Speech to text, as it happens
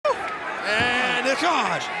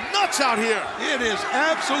God. Nuts out here. It is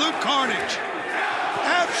absolute carnage.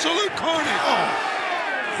 Absolute carnage. Oh.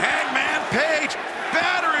 Hangman Page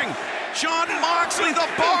battering Jon Moxley, the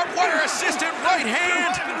barbed wire assistant right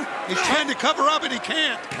hand. He's trying to cover up and he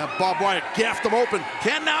can't. That barbed wire gaffed him open.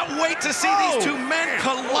 Cannot wait to see these two men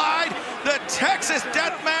collide. The Texas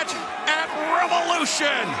Death Match at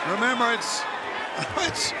Revolution. Remember,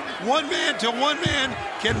 it's one man to one man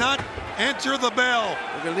cannot answer the bell.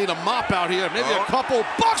 We're gonna need a mop out here. Maybe a couple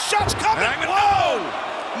box shots coming. Whoa!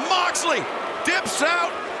 Moxley dips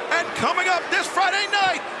out, and coming up this Friday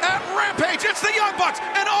night at Rampage, it's the Young Bucks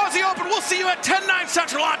and Aussie Open. We'll see you at 10/9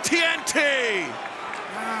 Central on TNT.